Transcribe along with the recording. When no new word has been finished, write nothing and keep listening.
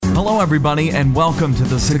Hello, everybody, and welcome to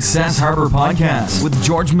the Success Harbor Podcast with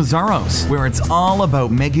George Mazzaros, where it's all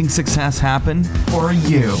about making success happen for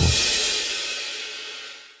you.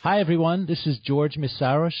 Hi, everyone. This is George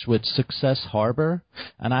Mazzaros with Success Harbor,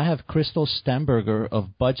 and I have Crystal Stemberger of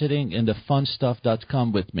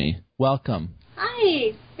budgetingandthefunstuff.com with me. Welcome.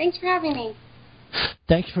 Hi. Thanks for having me.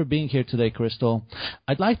 Thank you for being here today, Crystal.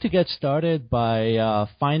 I'd like to get started by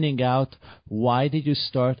finding out why did you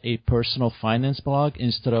start a personal finance blog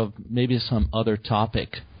instead of maybe some other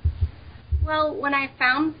topic? Well, when I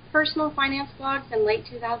found personal finance blogs in late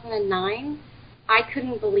 2009, I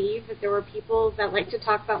couldn't believe that there were people that like to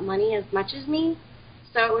talk about money as much as me.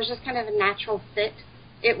 So it was just kind of a natural fit.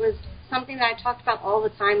 It was something that I talked about all the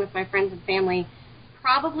time with my friends and family,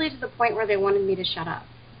 probably to the point where they wanted me to shut up.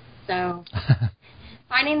 So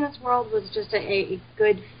finding this world was just a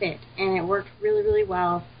good fit, and it worked really, really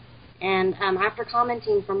well. And after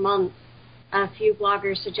commenting for months, a few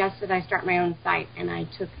bloggers suggested I start my own site, and I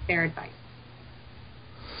took their advice.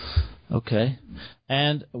 Okay.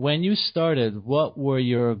 And when you started, what were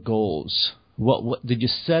your goals? What did you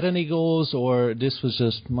set any goals, or this was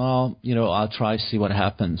just, well, I'll try see what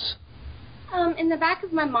happens? In the back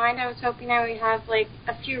of my mind, I was hoping I would have like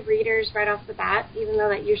a few readers right off the bat, even though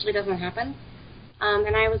that usually doesn't happen.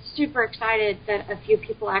 And I was super excited that a few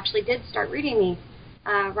people actually did start reading me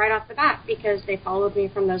right off the bat because they followed me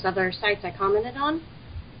from those other sites I commented on.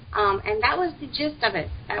 And that was the gist of it.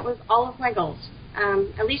 That was all of my goals,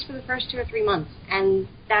 at least for the first 2 or 3 months. And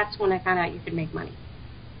that's when I found out you could make money.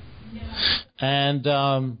 And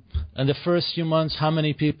in the first few months, how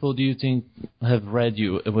many people do you think have read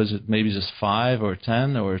you? Was it maybe just 5 or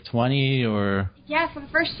 10 or 20 or? Yeah, for the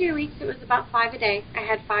first few weeks, it was about 5 a day. I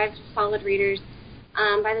had 5 solid readers.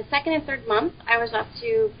 By the second and third month, I was up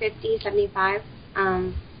to 50, 75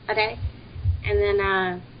 a day. And then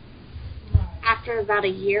after about a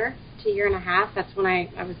year to a year and a half, that's when I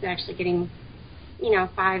was actually getting,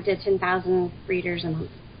 5 to 10,000 readers a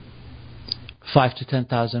month. 5 to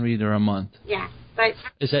 10,000 readers a month. Yeah, but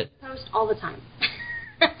I post all the time.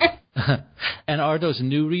 And are those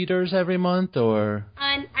new readers every month, or?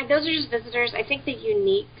 Those are just visitors. I think the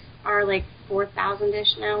uniques are like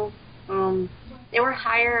 4,000-ish now. They were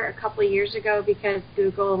higher a couple of years ago because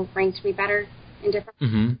Google ranked me better in different.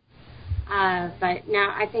 Mm-hmm. But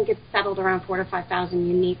now I think it's settled around 4,000 to 5,000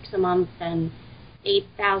 uniques a month and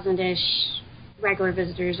 8,000-ish regular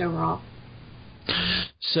visitors overall.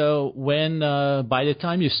 So when by the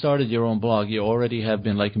time you started your own blog, you already have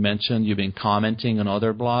been, like you mentioned, you've been commenting on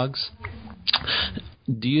other blogs.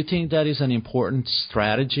 Do you think that is an important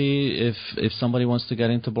strategy if somebody wants to get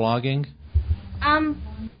into blogging?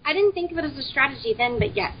 I didn't think of it as a strategy then,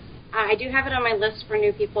 but yes. I do have it on my list for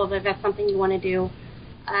new people if that's something you want to do.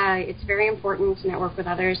 It's very important to network with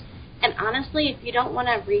others. And honestly, if you don't want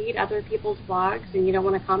to read other people's blogs and you don't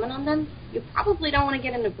want to comment on them, you probably don't want to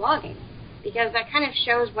get into blogging, because that kind of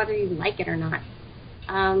shows whether you like it or not.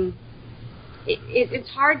 It's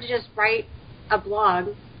hard to just write a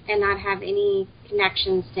blog and not have any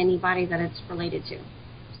connections to anybody that it's related to.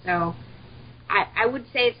 So I would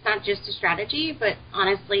say it's not just a strategy, but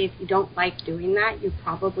honestly, if you don't like doing that, you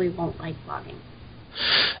probably won't like blogging.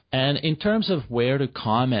 And in terms of where to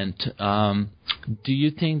comment, do you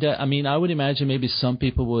think that, I would imagine maybe some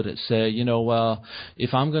people would say, well,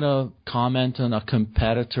 if I'm going to comment on a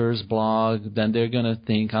competitor's blog, then they're going to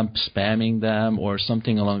think I'm spamming them or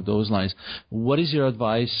something along those lines. What is your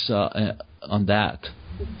advice on that?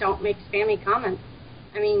 Don't make spammy comments.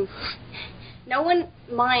 No one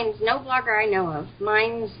minds, no blogger I know of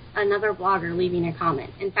minds another blogger leaving a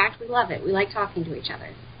comment. In fact, we love it. We like talking to each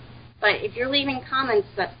other. But if you're leaving comments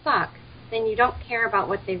that suck, then you don't care about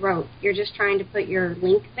what they wrote. You're just trying to put your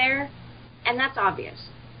link there, and that's obvious.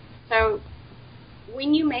 So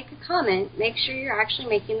when you make a comment, make sure you're actually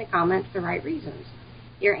making the comment for the right reasons.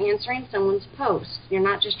 You're answering someone's post. You're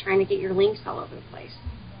not just trying to get your links all over the place.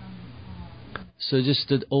 So just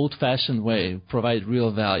the old-fashioned way, provide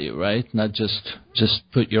real value, right? Not just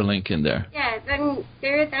put your link in there. Yeah,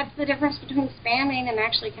 that's the difference between spamming and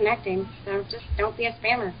actually connecting. So just don't be a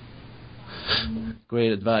spammer.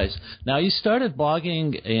 Great advice. Now, you started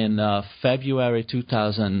blogging in February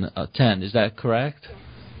 2010. Is that correct?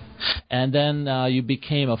 Yes. And then you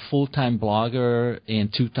became a full-time blogger in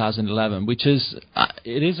 2011, which is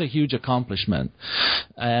it is a huge accomplishment.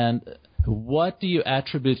 And what do you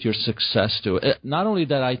attribute your success to? Not only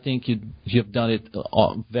that, I think you've done it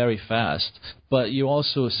very fast, but you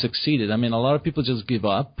also succeeded. A lot of people just give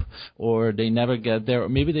up, or they never get there, or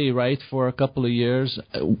maybe they write for a couple of years,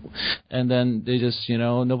 and then they just,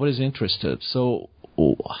 nobody's interested. So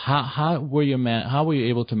how were you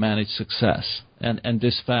able to manage success and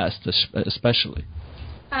this fast, especially?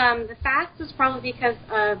 The fast is probably because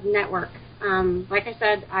of network. Like I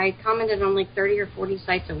said, I commented on like 30 or 40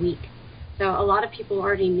 sites a week, so a lot of people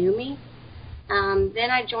already knew me. Then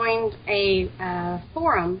I joined a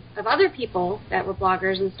forum of other people that were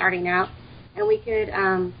bloggers and starting out, and we could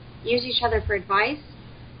use each other for advice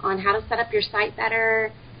on how to set up your site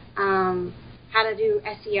better, how to do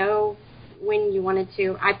SEO when you wanted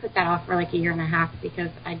to. I put that off for like a year and a half because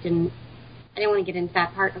I didn't want to get into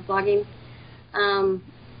that part of blogging.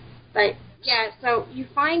 But yeah, so you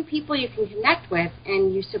find people you can connect with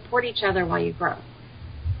and you support each other while you grow.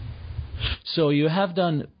 So you have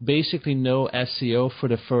done basically no SEO for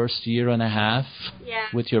the first year and a half. Yeah.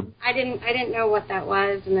 With your. I didn't know what that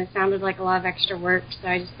was, and it sounded like a lot of extra work, so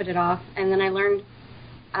I just put it off. And then I learned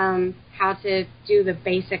how to do the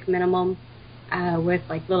basic minimum with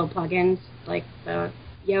like little plugins like the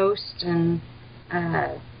Yoast and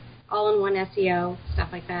all-in-one SEO, stuff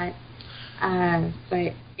like that.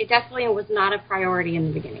 But it definitely was not a priority in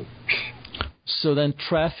the beginning. So then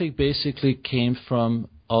traffic basically came from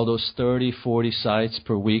all those 30, 40 sites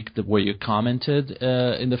per week where you commented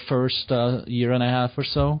in the first year and a half or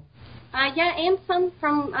so? Yeah, and some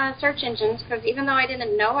from search engines, because even though I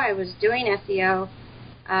didn't know I was doing SEO,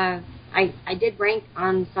 I did rank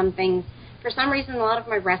on some things. For some reason, a lot of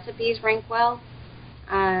my recipes rank well.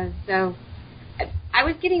 So I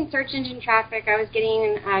was getting search engine traffic. I was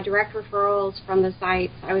getting direct referrals from the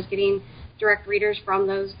sites. I was getting direct readers from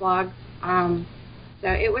those blogs. So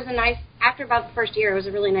it was a nice, after about the first year, it was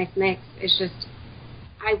a really nice mix. It's just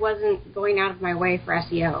I wasn't going out of my way for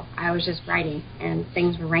SEO. I was just writing, and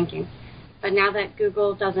things were ranking. But now that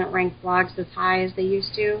Google doesn't rank blogs as high as they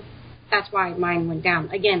used to, that's why mine went down.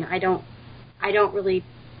 Again, I don't really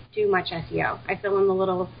do much SEO. I fill in the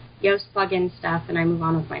little Yoast plugin stuff, and I move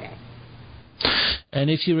on with my day. And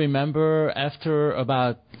if you remember, after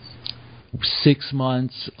about 6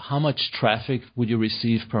 months, how much traffic would you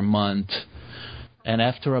receive per month? And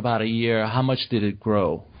after about a year, how much did it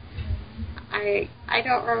grow? I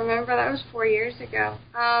don't remember. That was 4 years ago.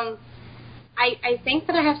 I think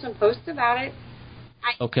that I have some posts about it.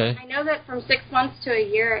 Okay. I know that from 6 months to a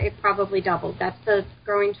year, it probably doubled. That's the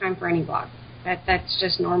growing time for any blog. That's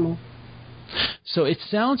just normal. So it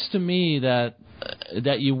sounds to me that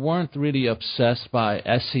you weren't really obsessed by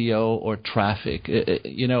SEO or traffic.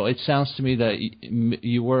 It sounds to me that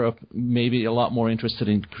you were maybe a lot more interested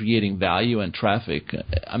in creating value and traffic.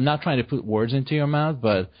 I'm not trying to put words into your mouth,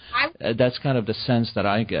 but that's kind of the sense that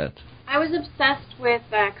I get. I was obsessed with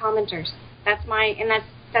commenters. That's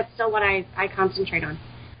still what I concentrate on.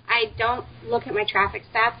 I don't look at my traffic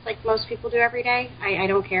stats like most people do every day. I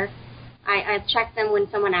don't care. I check them when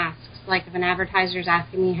someone asks. Like if an advertiser is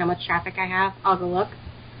asking me how much traffic I have, I'll go look.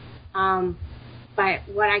 But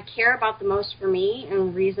what I care about the most for me, and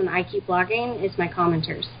the reason I keep blogging, is my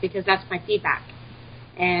commenters, because that's my feedback.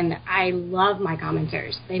 And I love my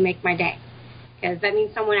commenters. They make my day, because that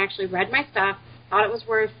means someone actually read my stuff, thought it was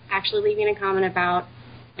worth actually leaving a comment about,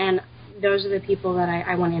 and those are the people that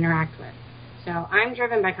I want to interact with. So I'm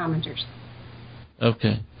driven by commenters.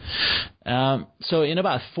 Okay. So in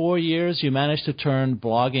about 4 years, you managed to turn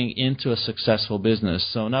blogging into a successful business.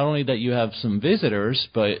 So not only that you have some visitors,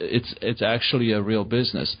 but it's actually a real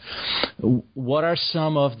business. What are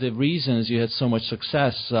some of the reasons you had so much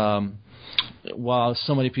success while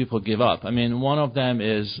so many people give up? I mean, one of them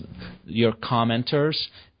is your commenters.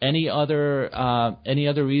 Any other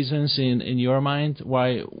reasons in your mind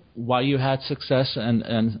why you had success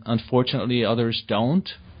and unfortunately others don't?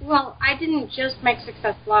 Well, I didn't just make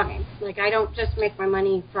success blogging. Like, I don't just make my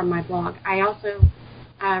money from my blog. I also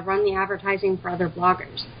run the advertising for other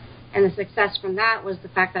bloggers. And the success from that was the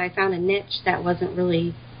fact that I found a niche that wasn't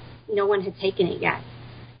really, no one had taken it yet.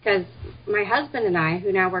 Because my husband and I,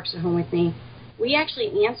 who now works at home with me, we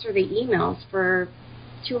actually answer the emails for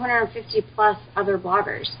 250 plus other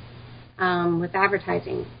bloggers with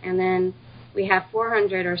advertising. And then we have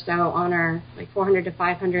 400 or so on our, like 400 to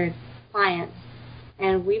 500 clients.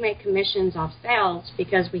 And we make commissions off sales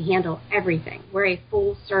because we handle everything. We're a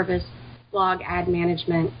full-service blog ad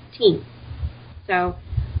management team. So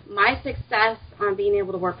my success on being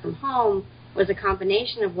able to work from home was a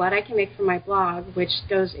combination of what I can make from my blog, which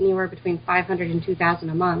goes anywhere between $500 and $2,000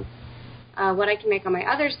 a month, what I can make on my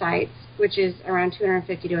other sites, which is around $250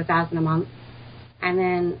 to $1,000 a month, and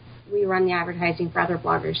then we run the advertising for other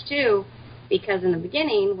bloggers too, because in the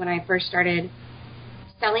beginning, when I first started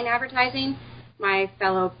selling advertising, my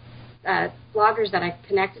fellow bloggers that I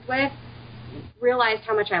connected with realized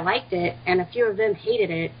how much I liked it, and a few of them hated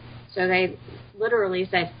it, so they literally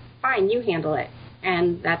said, fine, you handle it.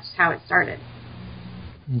 and that's how it started.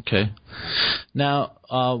 Okay. Now,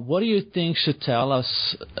 what do you think should tell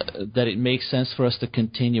us that it makes sense for us to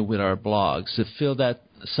continue with our blogs? I feel that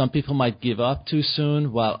some people might give up too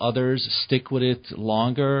soon while others stick with it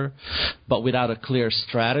longer, but without a clear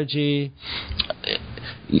strategy.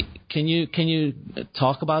 Can you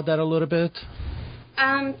talk about that a little bit?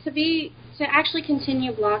 To actually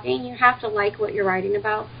continue blogging, you have to like what you're writing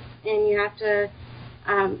about, and you have to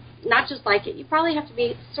not just like it, you probably have to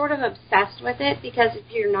be sort of obsessed with it, because if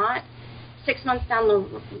you're not, 6 months down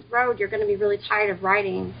the road, you're going to be really tired of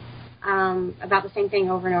writing about the same thing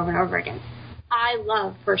over and over and over again. I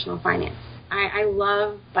love personal finance. I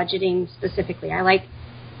love budgeting specifically. I like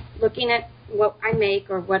looking at what I make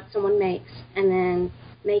or what someone makes and then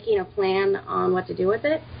making a plan on what to do with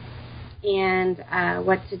it and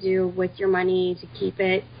what to do with your money to keep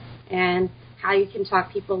it and how you can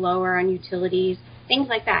talk people lower on utilities, things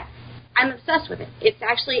like that. I'm obsessed with it. It's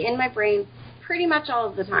actually in my brain pretty much all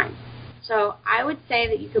of the time. So I would say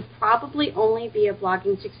that you could probably only be a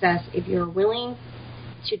blogging success if you're willing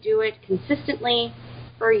to do it consistently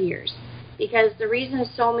for years. Because the reason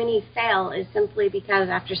so many fail is simply because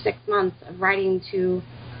after 6 months of writing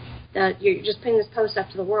you're just putting this post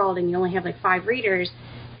up to the world and you only have like 5 readers,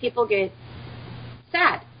 people get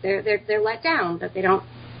sad. They're let down that they're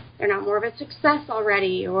not more of a success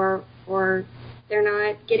already, or they're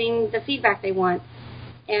not getting the feedback they want.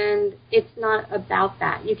 And it's not about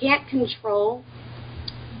that. You can't control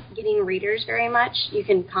getting readers very much. You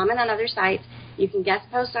can comment on other sites. You can guest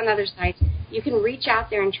post on other sites. You can reach out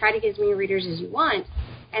there and try to get as many readers as you want,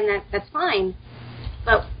 and that's fine.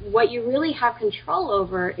 But what you really have control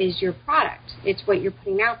over is your product. It's what you're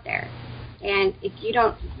putting out there. And if you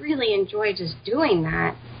don't really enjoy just doing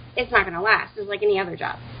that, it's not going to last. It's like any other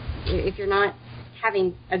job. If you're not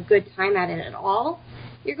having a good time at it at all,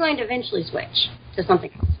 you're going to eventually switch to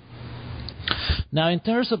something else. Now, in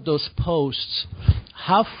terms of those posts,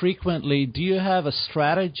 how frequently do you have a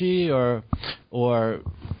strategy or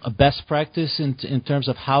a best practice in terms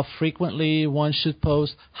of how frequently one should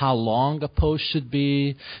post, how long a post should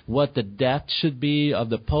be, what the depth should be of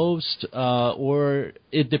the post, or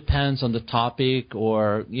it depends on the topic,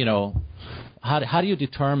 or, how do you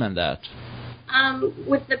determine that?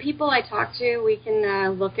 With the people I talk to, we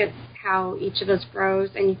can look at how each of us grows,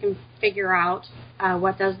 and you can figure out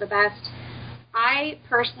what does the best. I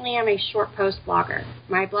personally am a short post blogger.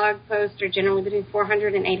 My blog posts are generally between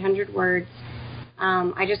 400 and 800 words.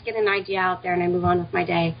 I just get an idea out there and I move on with my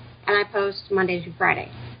day. And I post Monday through Friday.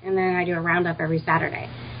 And then I do a roundup every Saturday.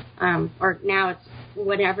 Or now it's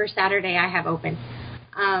whatever Saturday I have open.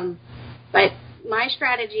 But my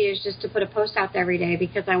strategy is just to put a post out there every day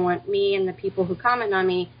because I want me and the people who comment on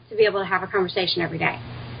me to be able to have a conversation every day.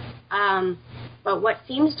 But what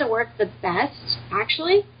seems to work the best,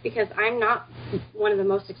 actually, because I'm not one of the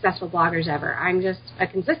most successful bloggers ever. I'm just a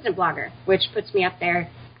consistent blogger, which puts me up there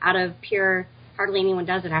out of pure, hardly anyone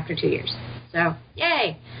does it after 2 years. So,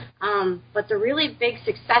 yay. But the really big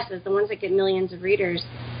successes, the ones that get millions of readers,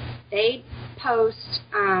 they post,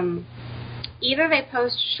 either they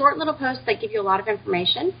post short little posts that give you a lot of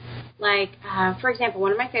information. Like, for example,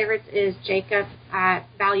 one of my favorites is Jacob at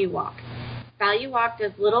Value Walk. Value Walk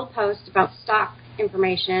does little posts about stock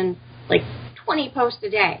information, like 20 posts a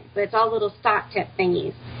day, but it's all little stock tip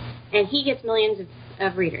thingies. And he gets millions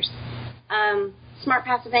of readers. Smart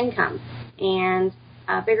Passive Income and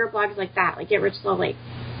bigger blogs like that, like Get Rich Slowly,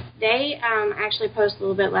 they actually post a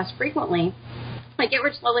little bit less frequently. Like Get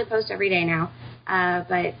Rich Slowly posts every day now,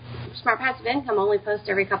 but Smart Passive Income only posts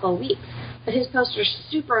every couple of weeks. But his posts are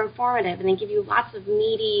super informative, and they give you lots of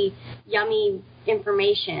meaty, yummy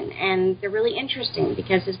information, and they're really interesting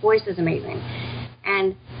because his voice is amazing.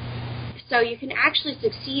 And so you can actually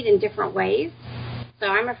succeed in different ways. So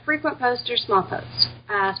I'm a frequent poster, small posts.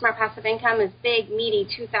 Smart Passive Income is big, meaty,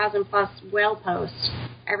 2,000-plus well posts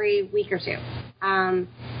every week or two.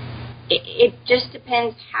 It just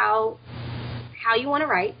depends how you want to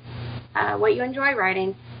write, what you enjoy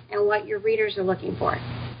writing, and what your readers are looking for.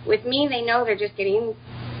 With me, they know they're just getting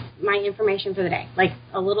my information for the day, like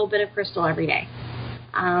a little bit of crystal every day.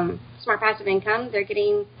 Smart Passive Income, they're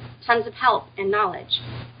getting tons of help and knowledge,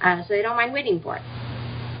 so they don't mind waiting for it.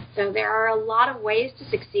 So there are a lot of ways to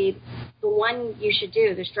succeed. The one you should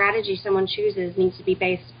do, the strategy someone chooses, needs to be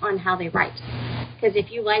based on how they write. Because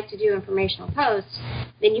if you like to do informational posts,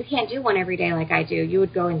 then you can't do one every day like I do. You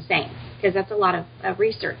would go insane, because that's a lot of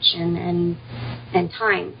research and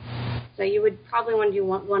time. So you would probably want to do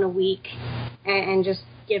one a week and just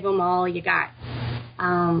give them all you got.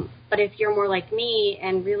 But if you're more like me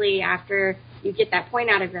and really after you get that point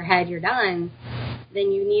out of your head, you're done,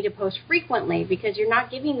 then you need to post frequently because you're not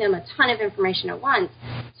giving them a ton of information at once,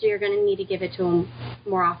 so you're going to need to give it to them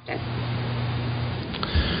more often.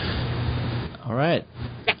 All right.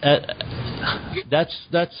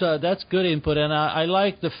 That's good input, and I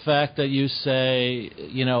like the fact that you say,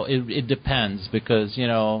 it depends, because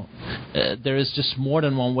there is just more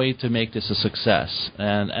than one way to make this a success,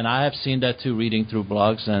 and I have seen that too, reading through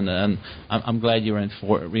blogs, and I'm glad you're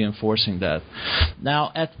reinforcing that.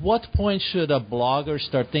 Now, at what point should a blogger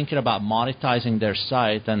start thinking about monetizing their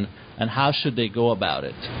site, and how should they go about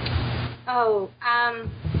it?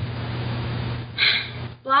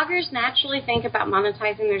 Bloggers naturally think about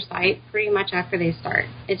monetizing their site pretty much after they start.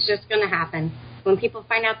 It's just going to happen. When people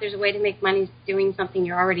find out there's a way to make money doing something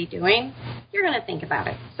you're already doing, you're going to think about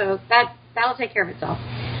it. So that'll take care of itself.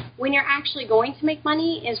 When you're actually going to make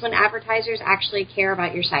money is when advertisers actually care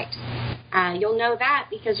about your site. You'll know that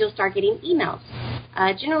because you'll start getting emails,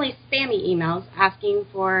 generally spammy emails asking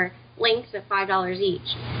for links at $5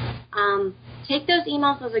 each. Take those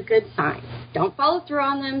emails as a good sign. Don't follow through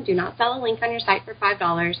on them. Do not sell a link on your site for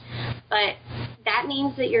 $5. But that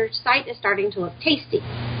means that your site is starting to look tasty.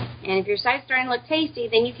 And if your site's starting to look tasty,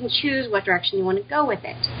 then you can choose what direction you want to go with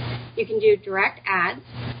it. You can do direct ads,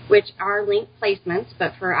 which are link placements,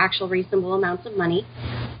 but for actual reasonable amounts of money.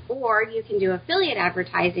 Or you can do affiliate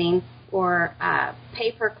advertising or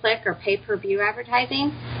pay-per-click or pay-per-view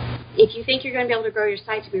advertising. If you think you're going to be able to grow your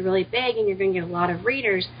site to be really big and you're going to get a lot of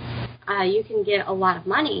readers, you can get a lot of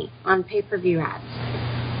money on pay-per-view ads.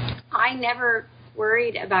 I never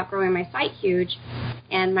worried about growing my site huge,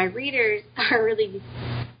 and my readers are really,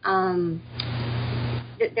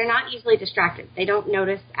 they're not easily distracted. They don't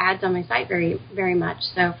notice ads on my site very, very much.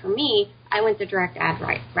 So for me, I went the direct ad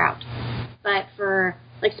route. But for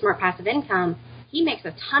like Smart Passive Income, he makes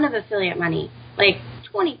a ton of affiliate money, like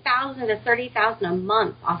 $20,000 to $30,000 a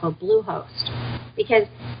month off of Bluehost, because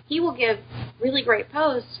he will give really great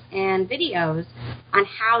posts and videos on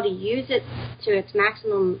how to use it to its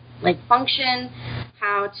maximum function,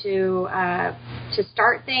 how to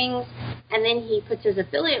start things, and then he puts his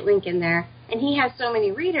affiliate link in there, and he has so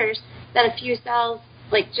many readers that a few sales,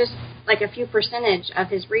 just a few percentage of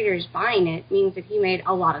his readers buying it means that he made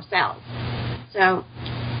a lot of sales. So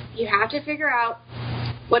you have to figure out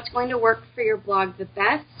what's going to work for your blog the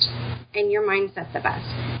best and your mindset the best.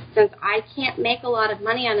 Since I can't make a lot of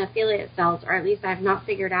money on affiliate sales, or at least I have not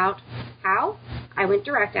figured out how, I went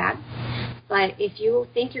direct ad. But if you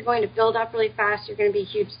think you're going to build up really fast, you're going to be a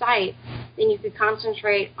huge site, then you could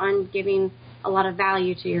concentrate on giving a lot of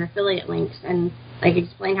value to your affiliate links and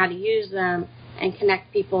explain how to use them and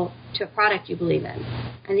connect people to a product you believe in.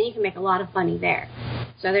 And then you can make a lot of money there.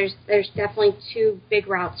 So there's definitely two big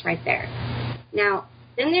routes right there. Now,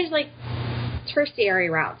 then there's tertiary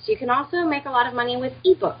routes. You can also make a lot of money with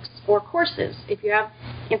ebooks or courses if you have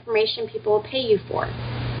information people will pay you for.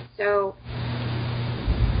 So,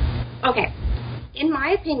 okay, in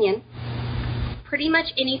my opinion, pretty much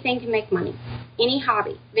anything can make money. Any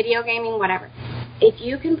hobby, video gaming, whatever. If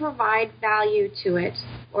you can provide value to it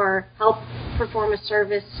or help perform a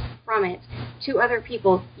service from it to other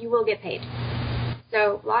people, you will get paid.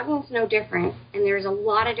 So blogging is no different, and there's a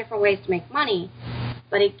lot of different ways to make money.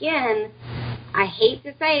 But again, I hate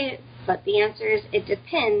to say it, but the answer is it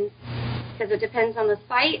depends, because it depends on the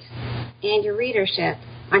site and your readership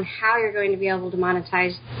on how you're going to be able to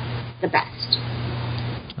monetize the best.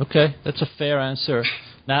 Okay, that's a fair answer.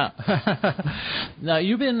 Now,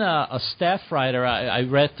 you've been a staff writer. I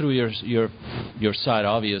read through your site,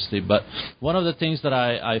 obviously, but one of the things that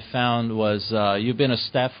I found was you've been a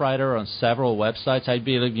staff writer on several websites. I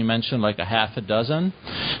believe you mentioned a half a dozen.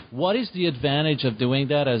 What is the advantage of doing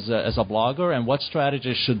that as a blogger, and what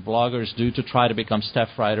strategies should bloggers do to try to become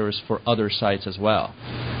staff writers for other sites as well?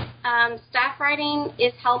 Staff writing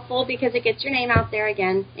is helpful because it gets your name out there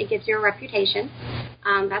again. It gives you a reputation.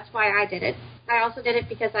 That's why I did it. I also did it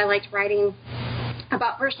because I liked writing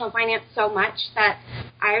about personal finance so much that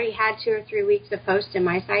I already had 2 or 3 weeks of posts in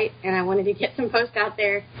my site, and I wanted to get some posts out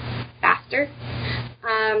there faster.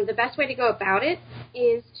 The best way to go about it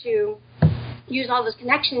is to use all those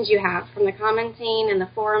connections you have from the commenting and the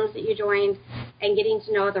forums that you joined and getting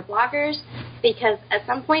to know other bloggers, because at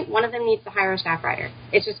some point one of them needs to hire a staff writer.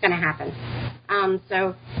 It's just going to happen.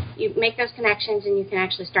 So you make those connections and you can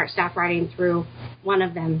actually start staff writing through one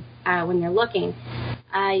of them when they're looking.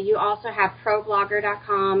 You also have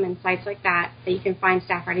ProBlogger.com and sites like that you can find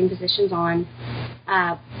staff writing positions on.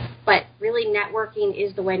 But really networking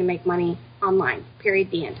is the way to make money online, period,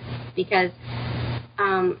 the end. Because,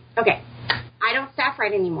 I don't staff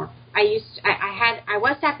write anymore. I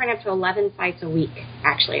was staff writing up to 11 sites a week,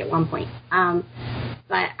 actually, at one point.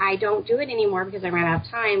 But I don't do it anymore because I ran out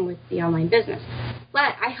of time with the online business.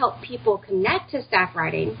 But I help people connect to staff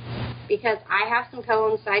writing because I have some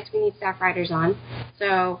co-owned sites we need staff writers on.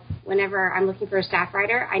 So whenever I'm looking for a staff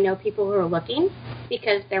writer, I know people who are looking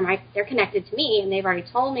because they're connected to me and they've already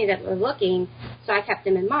told me that they're looking, so I kept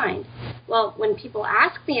them in mind. Well, when people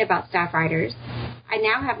ask me about staff writers, I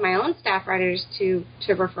now have my own staff writers to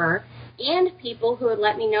refer and people who would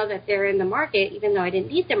let me know that they're in the market even though I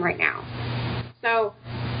didn't need them right now. So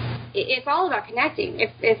it's all about connecting.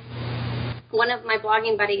 If one of my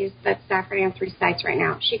blogging buddies that's staff writing on 3 sites right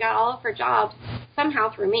now, she got all of her jobs somehow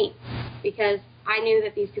through me because I knew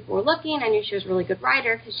that these people were looking. I knew she was a really good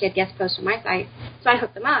writer because she had guest posts on my site, so I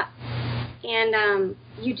hooked them up. And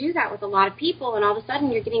you do that with a lot of people, and all of a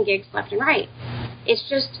sudden you're getting gigs left and right. It's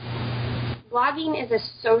just, blogging is a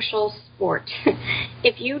social sport.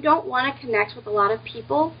 If you don't want to connect with a lot of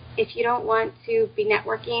people, if you don't want to be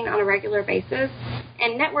networking on a regular basis,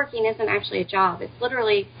 and networking isn't actually a job. It's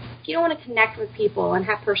literally, if you don't want to connect with people and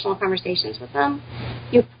have personal conversations with them,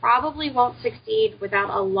 you probably won't succeed without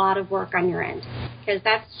a lot of work on your end, because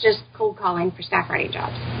that's just cold calling for staff writing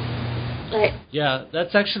jobs. But yeah,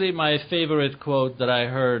 that's actually my favorite quote that I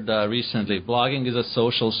heard recently. Blogging is a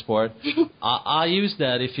social sport. I'll use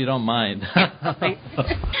that if you don't mind.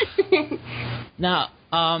 Now,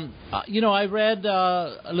 I read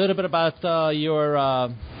a little bit about your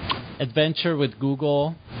adventure with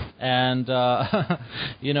Google, and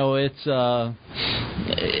it's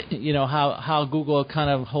how Google kind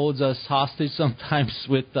of holds us hostage sometimes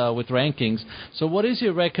with rankings. So what is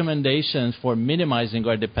your recommendation for minimizing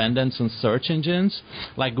our dependence on search engines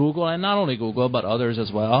like Google, and not only Google but others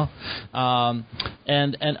as well,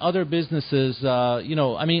 and other businesses?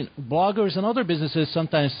 Bloggers and other businesses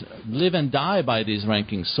sometimes live and die by these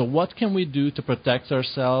rankings. So what can we do to protect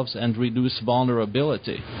ourselves and reduce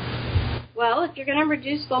vulnerability? Well, if you're going to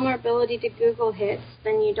reduce vulnerability to Google hits,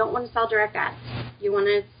 then you don't want to sell direct ads. You want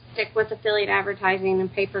to stick with affiliate advertising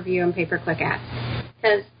and pay-per-view and pay-per-click ads,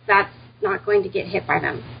 because that's not going to get hit by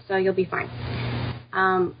them, so you'll be fine.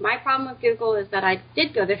 My problem with Google is that I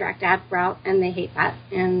did go the direct ad route, and they hate that,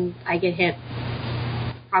 and I get hit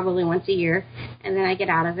probably once a year, and then I get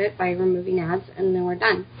out of it by removing ads, and then we're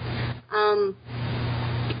done.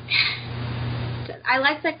 I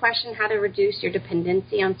like the question, how to reduce your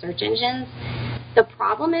dependency on search engines. The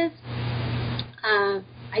problem is,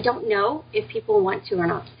 I don't know if people want to or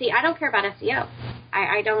not. See, I don't care about SEO.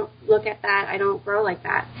 I don't look at that. I don't grow like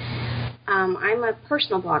that. I'm a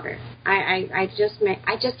personal blogger. I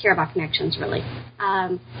just care about connections, really.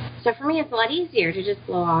 So for me, it's a lot easier to just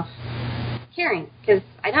blow off caring, because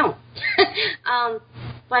I don't.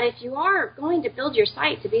 But if you are going to build your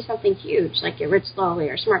site to be something huge, like Get Rich Slowly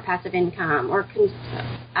or Smart Passive Income, or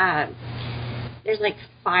there's like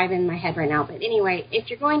 5 in my head right now. But anyway, if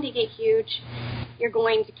you're going to get huge, you're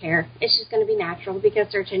going to care. It's just going to be natural because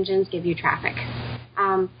search engines give you traffic.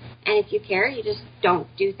 And if you care, you just don't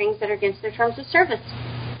do things that are against their terms of service.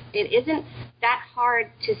 It isn't that hard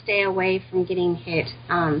to stay away from getting hit.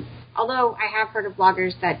 Although I have heard of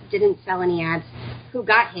bloggers that didn't sell any ads who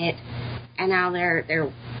got hit, and now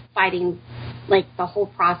they're fighting like the whole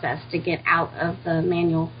process to get out of the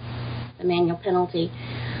manual penalty.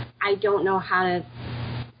 I don't know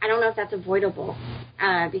if that's avoidable,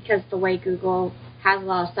 because the way Google has a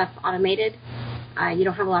lot of stuff automated, you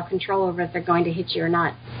don't have a lot of control over if they're going to hit you or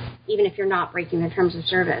not, even if you're not breaking their terms of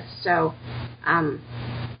service. So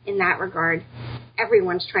in that regard,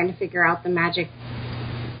 everyone's trying to figure out the magic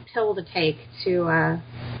pill to take to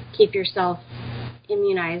keep yourself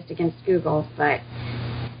immunized against Google. But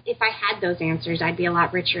if I had those answers, I'd be a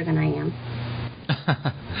lot richer than I am.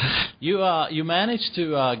 You managed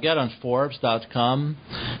to get on Forbes.com.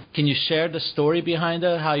 Can you share the story behind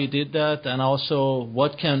that, how you did that, and also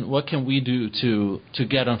what can we do to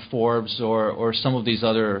get on Forbes or some of these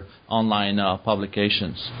other online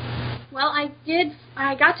publications? Well,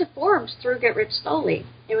 I got to Forbes through Get Rich Slowly.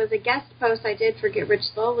 It was a guest post I did for Get Rich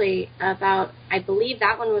Slowly about, I believe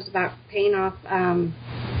that one was about paying off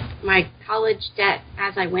my college debt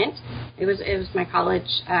as I went. It was my college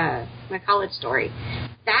story.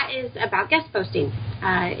 That is about guest posting.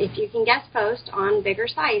 If you can guest post on bigger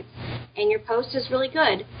sites and your post is really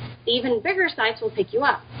good, even bigger sites will pick you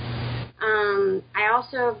up. I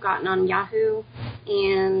also have gotten on Yahoo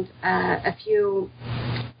and a few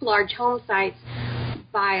large home sites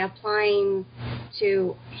by applying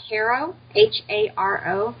to Haro,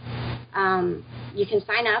 Haro. You can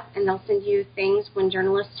sign up, and they'll send you things when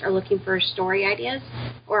journalists are looking for story ideas,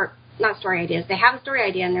 or not story ideas. They have a story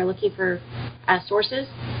idea, and they're looking for sources,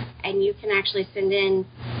 and you can actually send in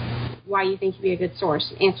why you think you'd be a good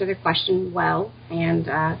source. Answer their question well and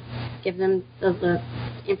give them the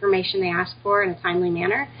information they ask for in a timely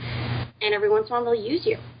manner. And every once in a while they'll use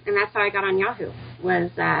you. And that's how I got on Yahoo.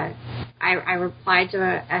 Was I replied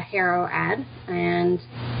to a Harrow ad, and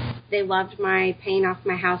they loved my paying off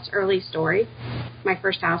my house early story. My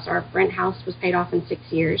first house, our rent house, was paid off in 6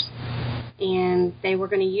 years. And they were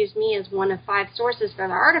going to use me as one of 5 sources for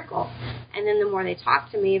the article. And then the more they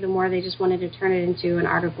talked to me, the more they just wanted to turn it into an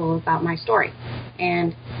article about my story.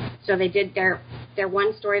 And so they did their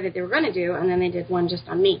one story that they were going to do, and then they did one just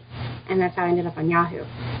on me. And that's how I ended up on Yahoo.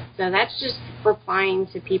 So that's just replying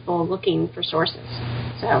to people looking for sources.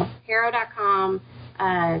 So Harrow.com,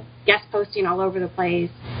 guest posting all over the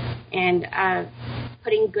place, and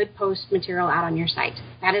putting good post material out on your site.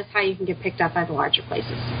 That is how you can get picked up by the larger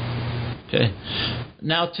places. Okay.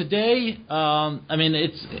 Now today,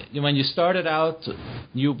 it's when you started out,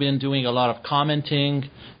 you've been doing a lot of commenting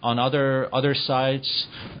on other sites.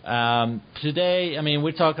 Today,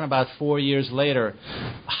 we're talking about 4 years later.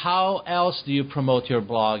 How else do you promote your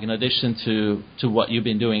blog in addition to what you've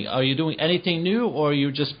been doing? Are you doing anything new, or are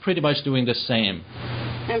you just pretty much doing the same?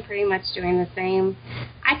 I'm pretty much doing the same.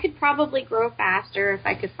 I could probably grow faster if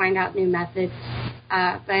I could find out new methods,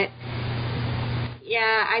 but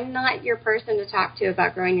yeah, I'm not your person to talk to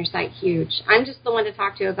about growing your site huge. I'm just the one to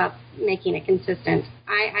talk to about making it consistent.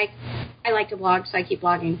 I like to blog, so I keep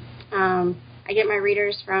blogging. I get my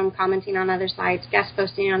readers from commenting on other sites, guest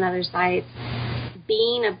posting on other sites,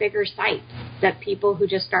 being a bigger site that people who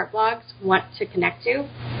just start blogs want to connect to.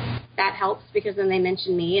 That helps because then they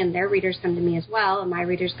mention me and their readers come to me as well, and my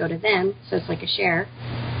readers go to them, so it's like a share.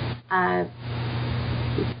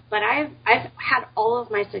 But I've had all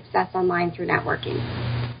of my success online through networking.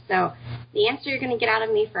 So the answer you're going to get out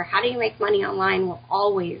of me for how do you make money online will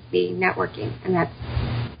always be networking. And that's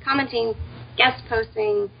commenting, guest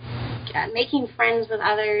posting, making friends with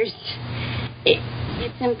others.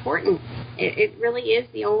 It's important. It really is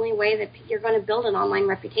the only way that you're going to build an online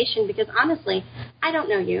reputation, because honestly, I don't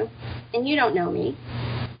know you and you don't know me,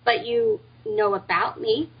 but you know about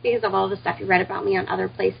me because of all the stuff you read about me on other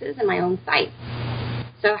places and my own site.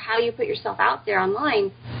 So how you put yourself out there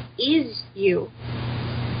online is you.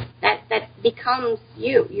 That becomes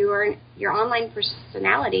you. Your online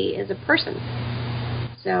personality is a person.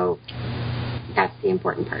 So that's the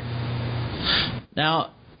important part.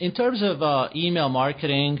 Now, in terms of email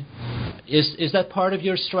marketing, is that part of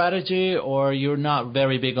your strategy, or you're not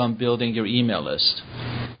very big on building your email list?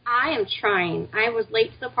 I am trying. I was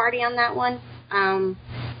late to the party on that one.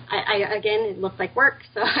 Again, it looked like work,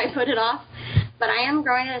 so I put it off. But I am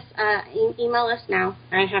growing an email list now.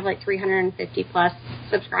 I have like 350 plus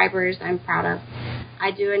subscribers I'm proud of. I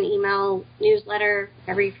do an email newsletter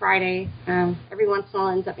every Friday. Every once in a while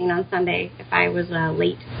it ends up being on Sunday if I was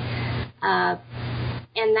late. And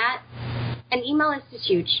an email list is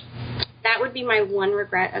huge. That would be my one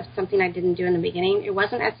regret of something I didn't do in the beginning. It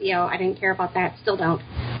wasn't SEO. I didn't care about that. Still don't.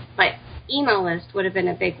 But email list would have been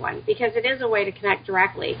a big one because it is a way to connect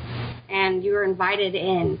directly. And you are invited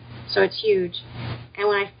in. So it's huge. And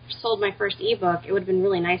when I sold my first ebook, it would have been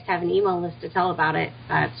really nice to have an email list to tell about it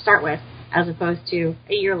to start with, as opposed to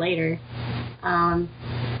a year later.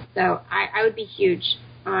 So I would be huge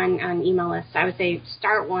on email lists. I would say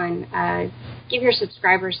start one. Give your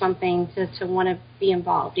subscribers something to want to be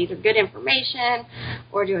involved, either good information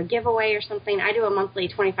or do a giveaway or something. I do a monthly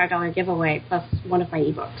 $25 giveaway plus one of my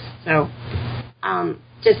ebooks. So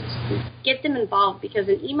just get them involved, because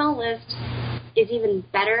an email list is even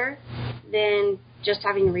better than just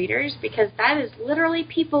having readers, because that is literally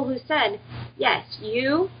people who said, yes,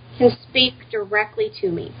 you can speak directly to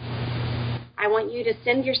me. I want you to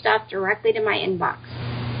send your stuff directly to my inbox.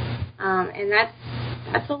 And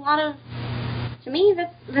that's a lot of, to me,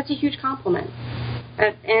 that's a huge compliment.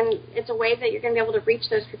 And it's a way that you're going to be able to reach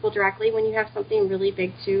those people directly when you have something really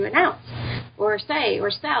big to announce or say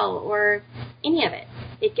or sell or any of it.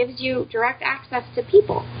 It gives you direct access to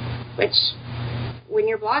people, which when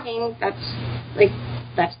you're blogging,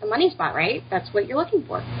 that's the money spot, right? That's what you're looking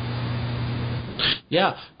for.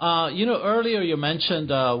 Yeah. Earlier you mentioned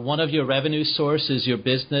one of your revenue sources is your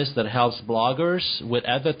business that helps bloggers with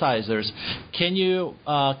advertisers. Can you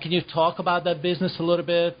talk about that business a little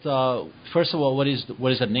bit? First of all, what is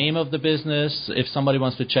the name of the business if somebody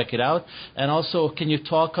wants to check it out? And also, can you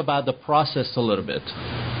talk about the process a little bit?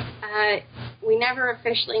 We never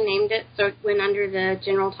officially named it, so it went under the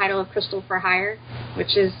general title of Crystal for Hire,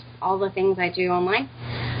 which is all the things I do online.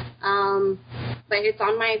 But it's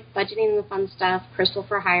on my Budgeting and the Fun Stuff Crystal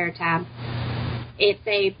for Hire tab. It's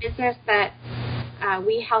a business that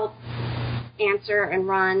we help answer and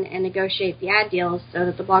run and negotiate the ad deals so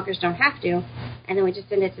that the bloggers don't have to, and then we just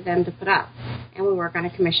send it to them to put up, and we work on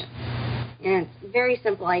a commission. And it's a very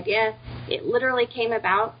simple idea. It literally came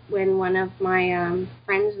about when one of my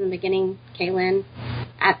friends in the beginning, Kaylin,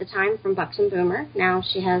 at the time from Bucks and Boomer, now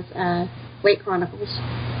she has Weight Chronicles,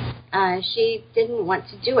 she didn't want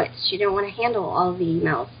to do it. She didn't want to handle all of the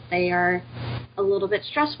emails. They are a little bit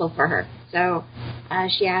stressful for her. So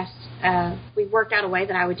she asked, we worked out a way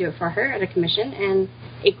that I would do it for her at a commission, and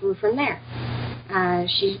it grew from there.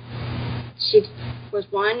 She was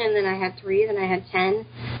 1, and then I had 3, then I had 10.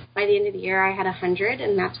 By the end of the year, I had 100,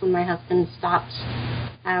 and that's when my husband stopped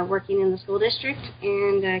working in the school district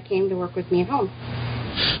and came to work with me at home.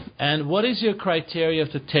 And what is your criteria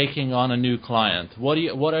to taking on a new client?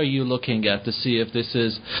 What are you looking at to see if this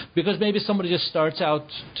is, because maybe somebody just starts out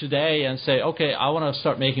today and say, okay, I want to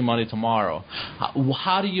start making money tomorrow.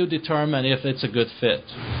 How do you determine if it's a good fit?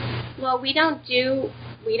 Well, we don't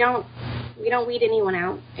weed anyone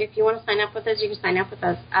out. If you want to sign up with us, you can sign up with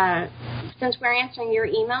us. Since we're answering your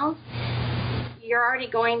emails, you're already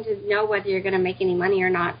going to know whether you're going to make any money or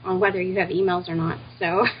not on whether you have emails or not.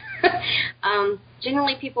 So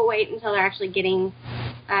generally people wait until they're actually getting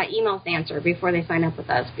emails to answer before they sign up with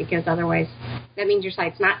us, because otherwise that means your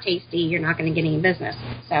site's not tasty, you're not going to get any business.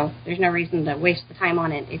 So there's no reason to waste the time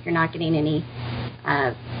on it if you're not getting any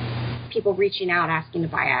people reaching out asking to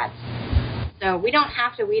buy ads. So we don't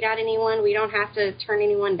have to weed out anyone. We don't have to turn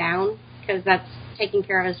anyone down, because that's taken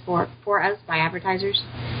care of us for us by advertisers.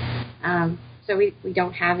 So we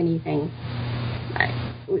don't have anything.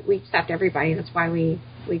 We accept everybody. That's why we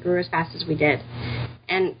grew as fast as we did.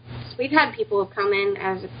 And we've had people come in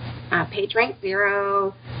as page rank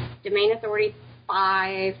 0, domain authority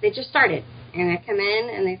 5. They just started, and they come in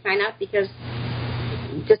and they sign up because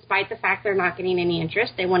despite the fact they're not getting any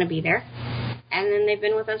interest, they want to be there. And then they've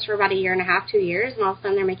been with us for about 1.5 years, 2 years, and all of a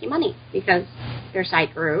sudden they're making money because their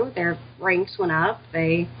site grew, their ranks went up,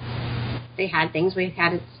 they had things we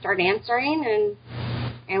had to start answering,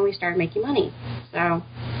 and we started making money. So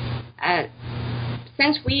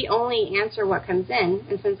since we only answer what comes in,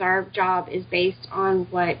 and since our job is based on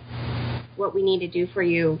what we need to do for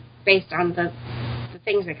you based on the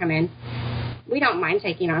things that come in, we don't mind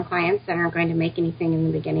taking on clients that aren't going to make anything in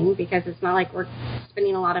the beginning, because it's not like we're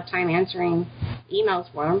spending a lot of time answering emails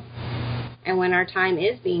for them. And when our time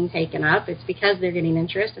is being taken up, it's because they're getting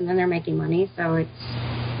interest and then they're making money, so it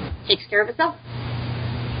takes care of itself.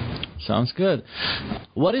 Sounds good.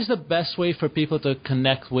 What is the best way for people to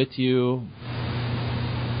connect with you?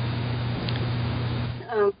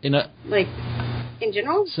 In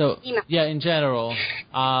general? So email. Yeah, in general.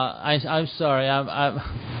 I'm sorry,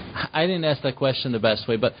 I didn't ask that question the best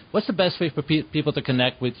way, but what's the best way for people to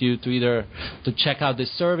connect with you, to either to check out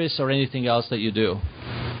this service or anything else that you do?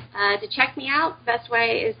 To check me out, the best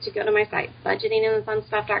way is to go to my site,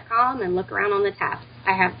 budgetingandthefunstuff.com, and look around on the tabs.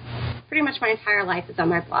 I have pretty much my entire life is on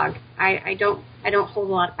my blog. I don't hold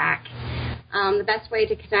a lot back. The best way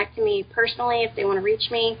to connect to me personally, if they want to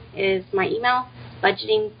reach me, is my email,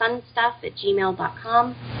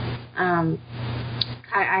 budgetingfunstuff@gmail.com.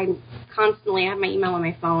 I constantly have my email on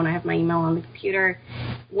my phone. I have my email on the computer.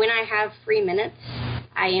 When I have free minutes,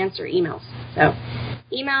 I answer emails. So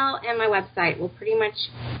email and my website will pretty much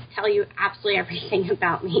tell you absolutely everything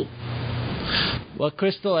about me. Well,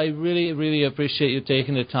 Crystal, I really, really appreciate you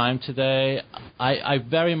taking the time today. I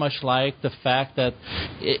very much like the fact that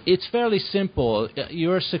it's fairly simple.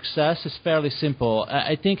 Your success is fairly simple.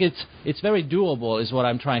 I think it's very doable is what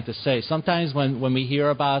I'm trying to say. Sometimes when we hear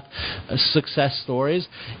about success stories,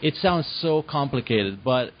 it sounds so complicated.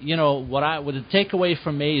 But, you know, what the takeaway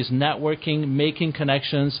from me is networking, making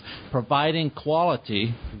connections, providing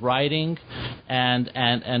quality, writing, and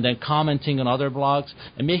then commenting on other blogs,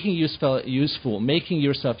 and making yourself useful,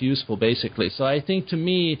 basically. So I think, to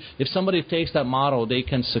me, if somebody takes that model, they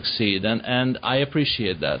can succeed, and I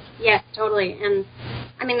appreciate that. Yes, totally. And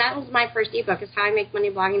I mean, that was my first ebook, is How I Make Money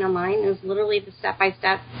Blogging Online. It was literally the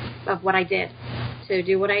step-by-step of what I did to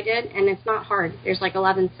do what I did, and it's not hard. There's like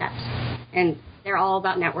 11 steps, and they're all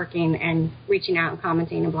about networking and reaching out and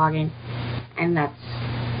commenting and blogging, and that's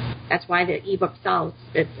why the ebook sells.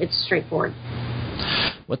 It's straightforward.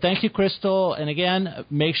 Well, thank you, Crystal. And again,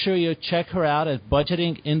 make sure you check her out at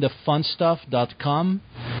budgetingandthefunstuff.com.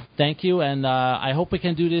 Thank you, and I hope we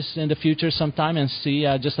can do this in the future sometime and see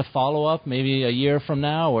just a follow-up, maybe a year from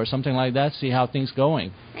now or something like that, see how things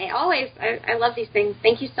going. Hey, always. I love these things.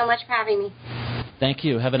 Thank you so much for having me. Thank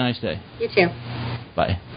you. Have a nice day. You too. Bye.